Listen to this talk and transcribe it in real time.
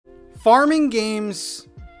Farming games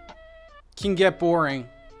can get boring.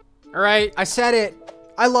 All right, I said it.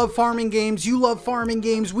 I love farming games. You love farming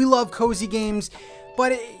games. We love cozy games.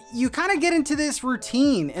 But you kind of get into this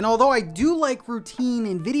routine. And although I do like routine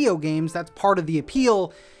in video games, that's part of the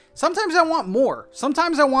appeal. Sometimes I want more.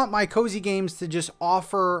 Sometimes I want my cozy games to just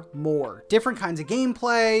offer more. Different kinds of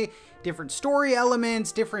gameplay, different story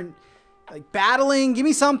elements, different like battling. Give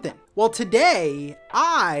me something. Well, today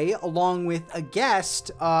I, along with a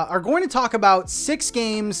guest, are going to talk about 6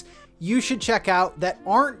 games you should check out that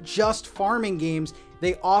aren't just farming games.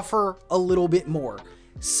 They offer a little bit more.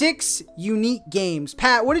 6 unique games.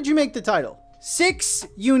 Pat, what did you make the title? 6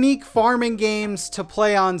 unique farming games to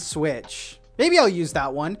play on Switch. Maybe I'll use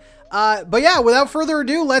that one. But yeah, without further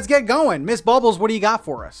ado, let's get going. Miss Bubbles, what do you got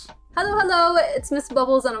for us? Hello, it's Miss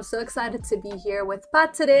Bubbles and I'm so excited to be here with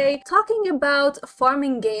Pat today, talking about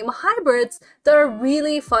farming game hybrids that are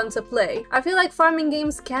really fun to play. I feel like farming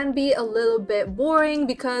games can be a little bit boring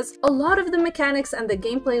because a lot of the mechanics and the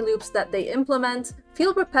gameplay loops that they implement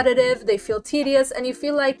feel repetitive, they feel tedious, and you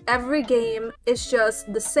feel like every game is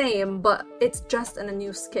just the same, but it's just in a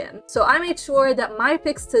new skin. So I made sure that my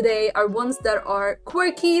picks today are ones that are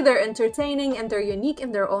quirky, they're entertaining, and they're unique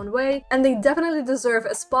in their own way, and they definitely deserve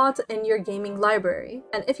a spot in your gaming library.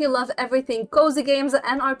 And if you love everything cozy games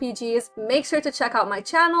and RPGs, make sure to check out my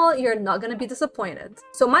channel, you're not gonna be disappointed.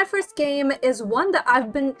 So my first game is one that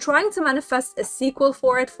I've been trying to manifest a sequel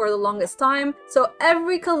for it for the longest time, so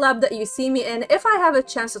every collab that you see me in, if I have a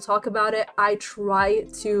chance to talk about it, I try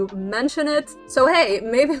to mention it. So hey,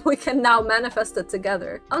 maybe we can now manifest it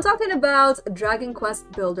together. I'm talking about Dragon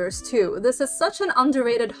Quest Builders 2. This is such an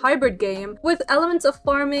underrated hybrid game with elements of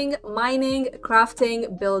farming, mining,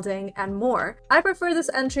 crafting, building, and more. I prefer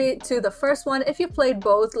this entry to the first one. If you played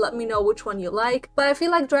both, let me know which one you like, but I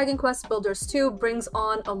feel like Dragon Quest Builders 2 brings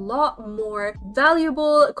on a lot more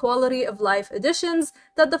valuable quality of life additions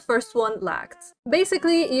that the first one lacked.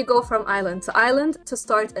 Basically, you go from island to island to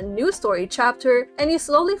start a new story chapter, and you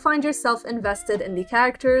slowly find yourself invested in the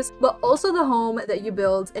characters, but also the home that you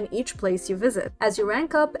build in each place you visit. As you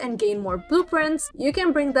rank up and gain more blueprints, you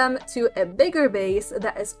can bring them to a bigger base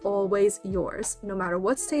that is always yours, no matter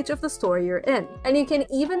what stage of the story you're in. And you can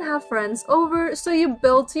even have friends over, so you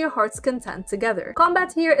build to your heart's content together.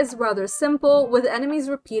 Combat here is rather simple, with enemies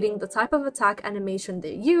repeating the type of attack animation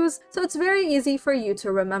they use, so it's very easy for you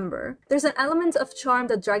to remember. There's an element of charm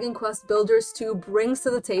that Dragon Quest Builders 2 brings to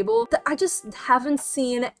the table that I just haven't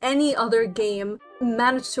seen any other game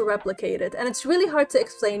manage to replicate it, and it's really hard to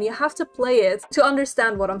explain. You have to play it to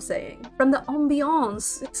understand what I'm saying. From the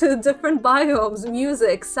ambiance to different biomes,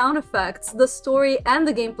 music, sound effects, the story, and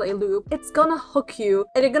the gameplay loop, it's gonna hook you,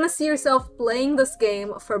 and you're gonna see yourself playing this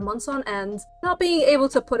game for months on end, not being able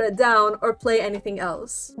to put it down or play anything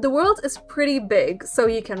else. The world is pretty big, so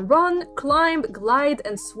you can run, climb, glide,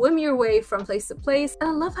 and swim your way from place to place,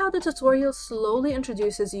 and I love how the tutorial slowly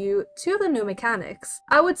introduces you to the new mechanics.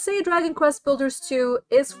 I would say Dragon Quest Builders 2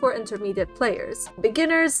 is for intermediate players.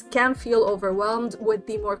 Beginners can feel overwhelmed with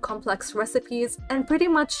the more complex recipes and pretty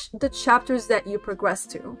much the chapters that you progress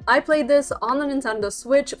to. I played this on the Nintendo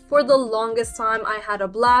Switch for the longest time. I had a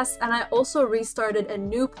blast, and I also restarted a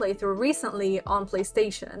new playthrough recently on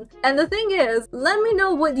PlayStation. And the thing is, let me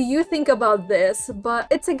know what you think about this, but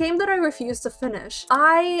it's a game that I refuse to finish.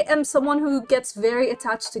 I am someone who gets very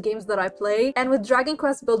attached to games that I play, and with Dragon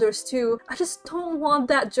Quest Builders 2, I just don't want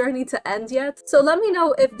that journey to end yet. So let me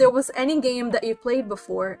know if there was any game that you played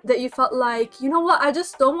before that you felt like, you know what, I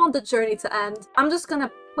just don't want the journey to end. I'm just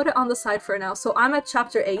gonna put it on the side for now. So I'm at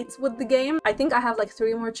chapter 8 with the game. I think I have like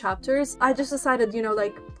 3 more chapters. I just decided, you know,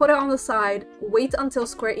 like, put it on the side, wait until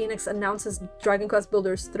Square Enix announces Dragon Quest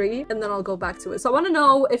Builders 3, and then I'll go back to it. So I want to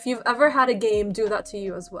know if you've ever had a game do that to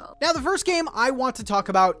you as well. Now, the first game I want to talk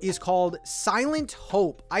about is called Silent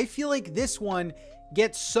Hope. I feel like this one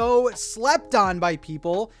gets so slept on by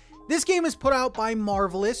people. This game is put out by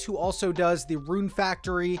Marvelous, who also does the Rune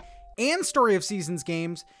Factory and Story of Seasons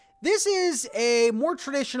games. This is a more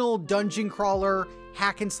traditional dungeon crawler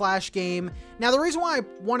hack and slash game. Now, the reason why I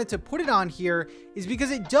wanted to put it on here is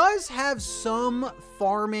because it does have some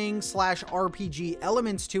farming slash RPG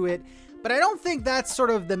elements to it, but I don't think that's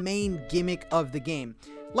sort of the main gimmick of the game.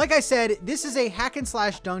 Like I said, this is a hack and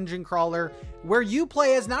slash dungeon crawler where you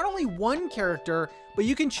play as not only one character, but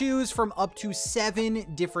you can choose from up to 7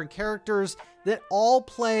 different characters that all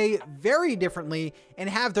play very differently and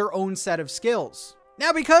have their own set of skills.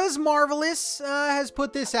 Now, because Marvelous has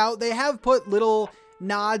put this out, they have put little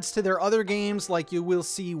nods to their other games, like you will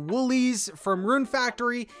see Woolies from Rune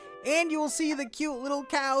Factory, and you will see the cute little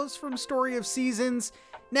cows from Story of Seasons.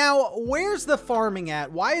 Now, where's the farming at?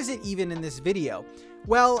 Why is it even in this video?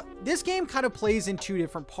 Well, this game kind of plays in two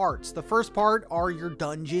different parts. The first part are your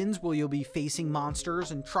dungeons where you'll be facing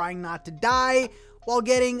monsters and trying not to die while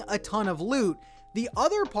getting a ton of loot. The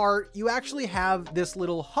other part, you actually have this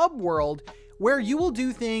little hub world where you will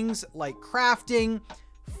do things like crafting,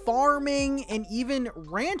 farming, and even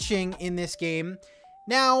ranching in this game.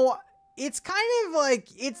 Now, it's kind of like,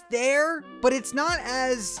 it's there, but it's not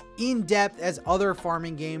as in-depth as other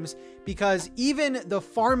farming games, because even the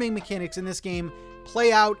farming mechanics in this game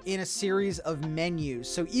play out in a series of menus.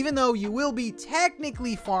 So even though you will be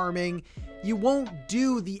technically farming, you won't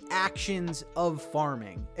do the actions of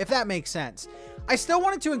farming, if that makes sense. I still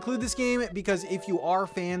wanted to include this game because if you are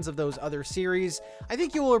fans of those other series, I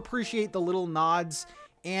think you will appreciate the little nods,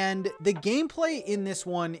 and the gameplay in this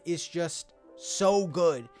one is just so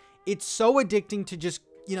good. It's so addicting to just,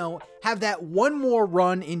 you know, have that one more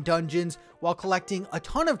run in dungeons while collecting a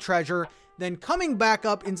ton of treasure, then coming back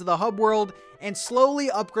up into the hub world and slowly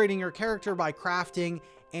upgrading your character by crafting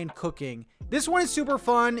and cooking. This one is super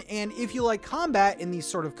fun, and if you like combat in these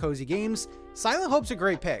sort of cozy games, Silent Hope's a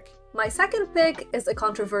great pick. My second pick is a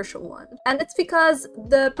controversial one, and it's because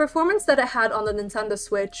the performance that it had on the Nintendo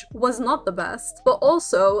Switch was not the best, but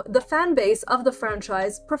also the fan base of the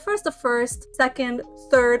franchise prefers the first, second,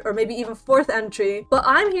 third, or maybe even fourth entry, but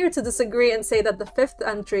I'm here to disagree and say that the fifth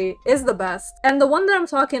entry is the best, and the one that I'm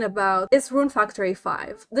talking about is Rune Factory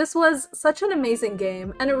 5. This was such an amazing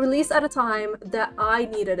game, and it released at a time that I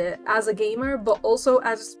needed it as a gamer, but also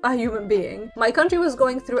as a human being. My country was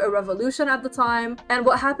going through a revolution at the time, and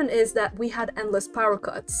what happened is that we had endless power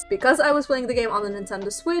cuts. Because I was playing the game on the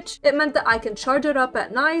Nintendo Switch, it meant that I can charge it up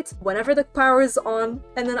at night whenever the power is on,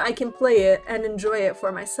 and then I can play it and enjoy it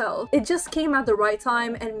for myself. It just came at the right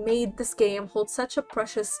time and made this game hold such a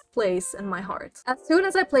precious place in my heart. As soon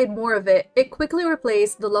as I played more of it, it quickly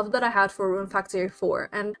replaced the love that I had for Rune Factory 4,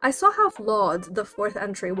 and I saw how flawed the fourth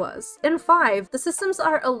entry was. In 5, the systems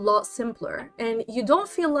are a lot simpler, and you don't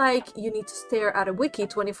feel like you need to stare at a wiki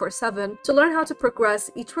 24/7 to learn how to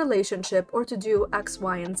progress each relationship or to do X,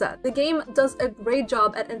 Y, and Z. The game does a great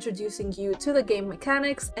job at introducing you to the game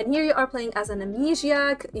mechanics, and here you are playing as an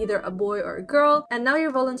amnesiac, either a boy or a girl, and now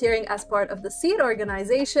you're volunteering as part of the SEED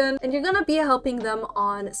organization, and you're gonna be helping them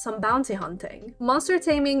on some bounty hunting. Monster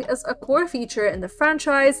taming is a core feature in the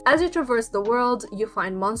franchise. As you traverse the world, you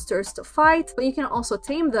find monsters to fight, but you can also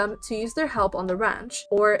tame them to use their help on the ranch.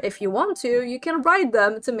 Or if you want to, you can ride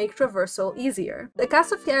them to make traversal easier. The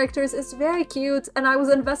cast of characters is very cute, and I was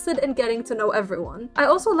invested in getting to know everyone. I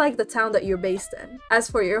also like the town that you're based in. As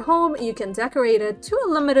for your home, you can decorate it to a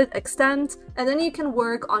limited extent, and then you can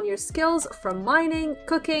work on your skills from mining,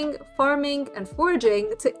 cooking, farming, and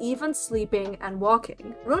foraging to even sleeping and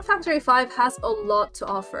walking. Rune Factory 5 has a lot to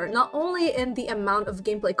offer, not only in the amount of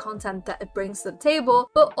gameplay content that it brings to the table,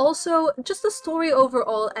 but also just the story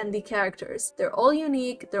overall and the characters. They're all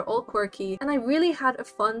unique, they're all quirky, and I really had a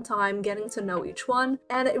fun time getting to know each one,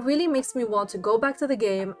 and it really makes me want to go back to the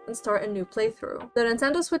game and start a new playthrough. The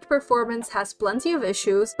Nintendo Switch performance has plenty of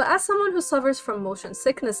issues, but as someone who suffers from motion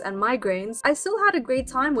sickness and migraines, I still had a great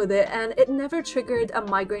time with it, and it never triggered a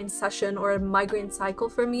migraine session or a migraine cycle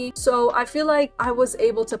for me, so I feel like I was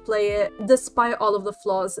able to play it despite all of the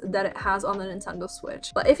flaws that it has on the Nintendo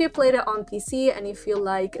Switch. But if you played it on PC and you feel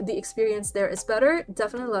like the experience there is better,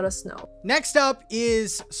 definitely let us know. Next up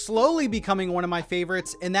is slowly becoming one of my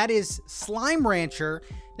favorites, and that is Slime Rancher.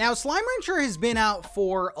 Now, Slime Rancher has been out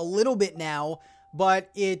for a little bit now, but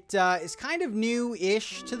it is kind of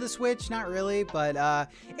new-ish to the Switch. Not really, but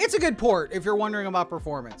it's a good port if you're wondering about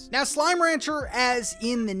performance. Now, Slime Rancher, as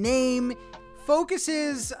in the name,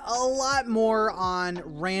 focuses a lot more on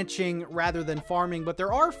ranching rather than farming, but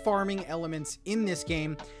there are farming elements in this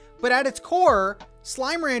game. But at its core,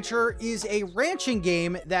 Slime Rancher is a ranching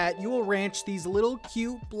game that you will ranch these little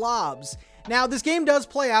cute blobs. Now, this game does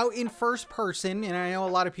play out in first person, and I know a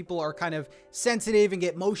lot of people are kind of sensitive and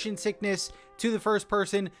get motion sickness to the first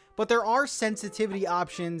person, but there are sensitivity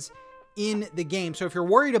options in the game. So if you're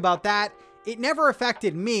worried about that, it never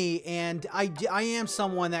affected me, and I am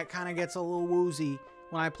someone that kind of gets a little woozy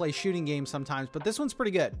when I play shooting games sometimes, but this one's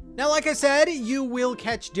pretty good. Now, like I said, you will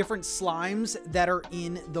catch different slimes that are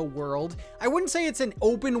in the world. I wouldn't say it's an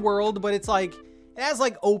open world, but it's like, it has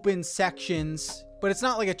like open sections, but it's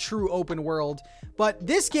not like a true open world. But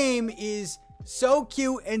this game is so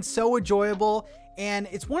cute and so enjoyable, and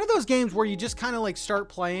it's one of those games where you just kind of like start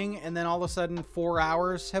playing and then all of a sudden 4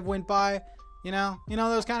 hours have went by, you know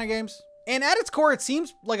those kind of games. And at its core, it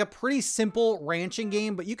seems like a pretty simple ranching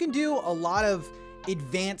game, but you can do a lot of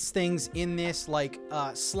advanced things in this, like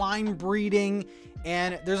slime breeding.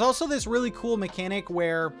 And there's also this really cool mechanic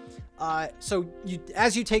where So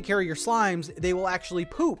as you take care of your slimes, they will actually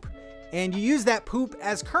poop, and you use that poop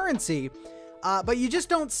as currency. But you just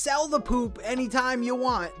don't sell the poop anytime you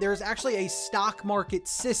want. There's actually a stock market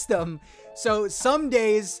system. So some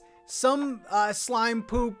days, some slime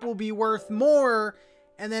poop will be worth more,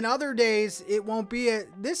 and then other days it won't be.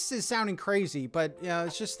 This is sounding crazy, but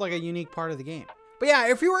it's just like a unique part of the game. But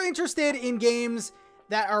yeah, if you were interested in games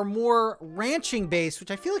that are more ranching based,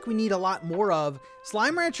 which I feel like we need a lot more of,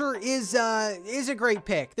 Slime Rancher is a great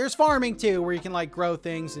pick. There's farming too, where you can like grow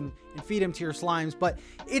things and feed them to your slimes, but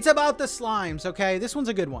it's about the slimes, okay? This one's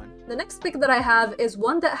a good one. The next pick that I have is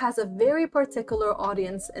one that has a very particular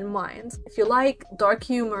audience in mind. If you like dark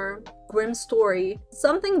humor, grim story,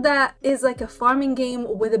 something that is like a farming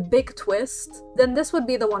game with a big twist, then this would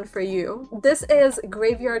be the one for you. This is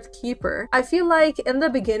Graveyard Keeper. I feel like in the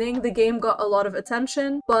beginning the game got a lot of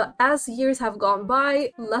attention, but as years have gone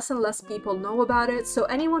by, less and less people know about it, so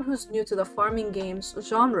anyone who's new to the farming games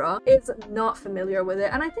genre is not familiar with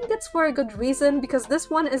it, and I think it's for a good reason, because this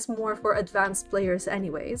one is more for advanced players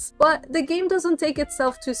anyways. But the game doesn't take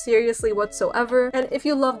itself too seriously whatsoever, and if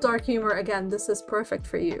you love dark humor, again, this is perfect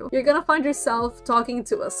for you. You're gonna find yourself talking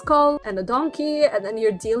to a skull and a donkey, and then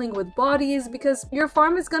you're dealing with bodies, because your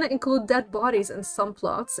farm is gonna include dead bodies in some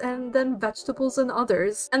plots, and then vegetables in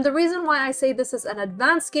others. And the reason why I say this is an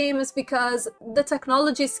advanced game is because the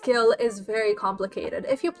technology skill is very complicated.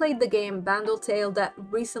 If you played the game Bandle Tale that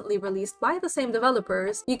recently released by the same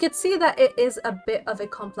developers, you could see that it is a bit of a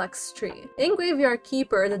complex tree. In Graveyard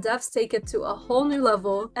Keeper, the devs take it to a whole new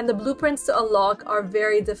level, and the blueprints to unlock are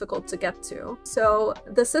very difficult to get to. So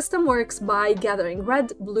the system works by gathering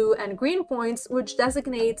red, blue, and green points, which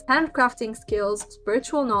designate handcrafting skills,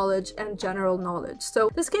 spiritual knowledge, and general knowledge. So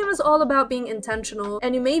this game is all about being intentional,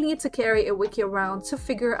 and you may need to carry a wiki around to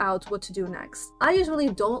figure out what to do next. I usually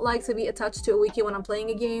don't like to be attached to a wiki when I'm playing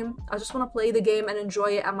a game. I just want to play the game and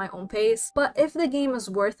enjoy it at my own pace. But if the game is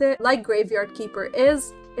worth it, like Graveyard Keeper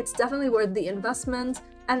is, it's definitely worth the investment,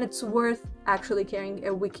 and it's worth actually carrying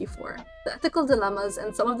a wiki for. The ethical dilemmas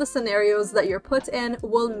and some of the scenarios that you're put in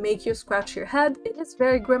will make you scratch your head. It is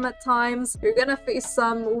very grim at times. You're gonna face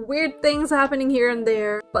some weird things happening here and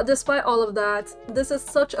there, but despite all of that, this is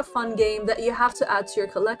such a fun game that you have to add to your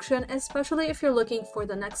collection, especially if you're looking for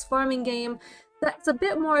the next farming game that's a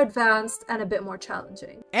bit more advanced and a bit more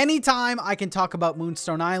challenging. Anytime I can talk about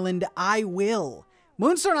Moonstone Island, I will.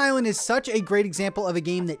 Moonstone Island is such a great example of a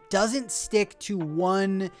game that doesn't stick to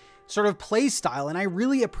one sort of play style, and I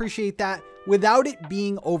really appreciate that without it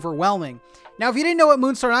being overwhelming. Now, if you didn't know what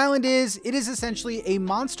Moonstone Island is, it is essentially a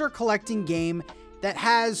monster collecting game that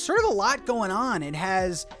has sort of a lot going on. It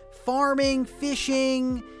has farming,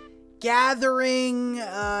 fishing, gathering,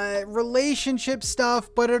 relationship stuff,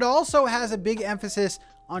 but it also has a big emphasis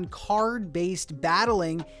on card-based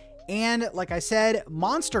battling and, like I said,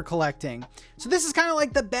 monster collecting. So this is kind of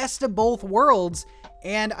like the best of both worlds,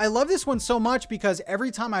 and I love this one so much because every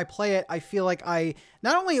time I play it, I feel like I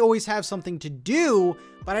not only always have something to do,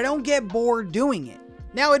 but I don't get bored doing it.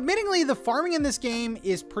 Now, admittingly, the farming in this game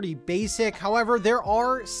is pretty basic. However, there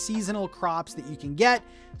are seasonal crops that you can get.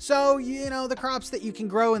 So, you know, the crops that you can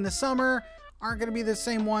grow in the summer aren't going to be the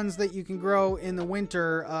same ones that you can grow in the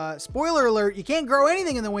winter. Spoiler alert, you can't grow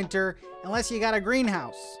anything in the winter unless you got a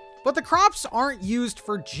greenhouse. But the crops aren't used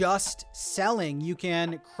for just selling. You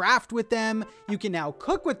can craft with them. You can now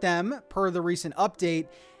cook with them per the recent update.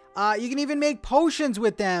 You can even make potions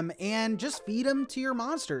with them and just feed them to your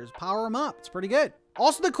monsters, power them up. It's pretty good.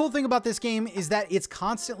 Also, the cool thing about this game is that it's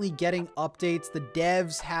constantly getting updates. The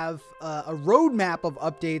devs have a roadmap of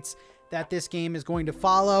updates that this game is going to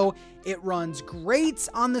follow. It runs great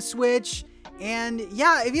on the Switch. And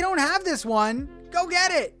yeah, if you don't have this one, go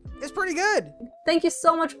get it. It's pretty good. Thank you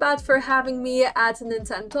so much, Pat, for having me at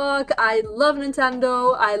Nintendo Talk. I love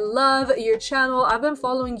Nintendo. I love your channel. I've been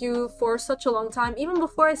following you for such a long time, even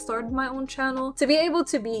before I started my own channel. To be able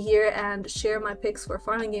to be here and share my picks for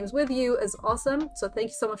farming games with you is awesome. So thank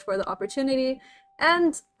you so much for the opportunity.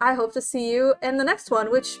 And I hope to see you in the next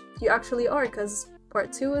one, which you actually are, because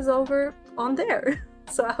part 2 is over on there.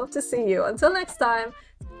 So I hope to see you. Until next time.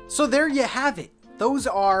 So there you have it. Those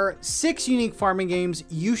are 6 unique farming games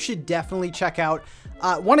you should definitely check out.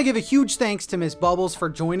 Want to give a huge thanks to Miss Bubbles for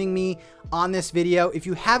joining me on this video. If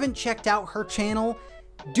you haven't checked out her channel,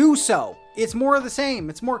 do so. It's more of the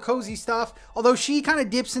same. It's more cozy stuff, although she kind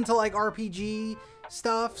of dips into like RPG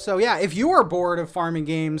stuff. So yeah, if you are bored of farming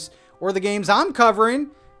games or the games I'm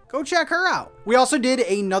covering, go check her out. We also did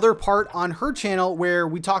another part on her channel where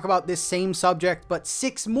we talk about this same subject, but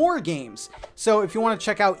 6 more games. So if you want to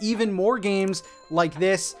check out even more games like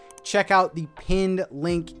this, check out the pinned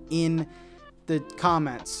link in the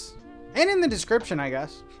comments. And in the description, I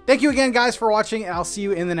guess. Thank you again, guys, for watching, and I'll see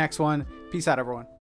you in the next one. Peace out, everyone.